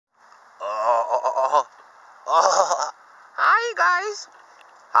Hey guys.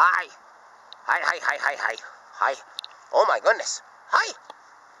 Hi. Hi. Oh my goodness. Hi.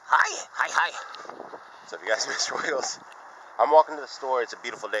 What's up, you guys? Mr. Wiggles. I'm walking to the store. It's a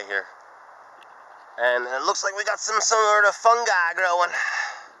beautiful day here. And it looks like we got some sort of fungi growing.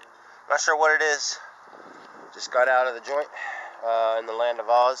 Not sure what it is. Just got out of the joint in the land of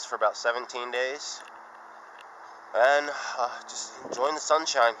Oz for about 17 days. And just enjoying the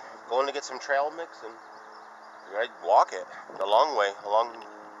sunshine. Going to get some trail mix and I walk it the long way along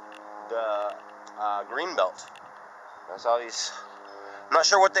the green belt. I saw these. I'm not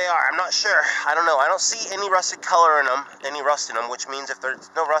sure what they are. I'm not sure. I don't know. I don't see any rusted color in them, any rust in them, which means if there's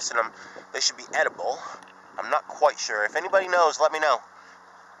no rust in them, they should be edible. I'm not quite sure. If anybody knows, let me know.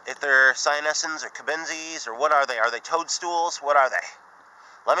 If they're cyanescens or cabenzes or what are they? Are they toadstools? What are they?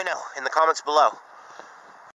 Let me know in the comments below.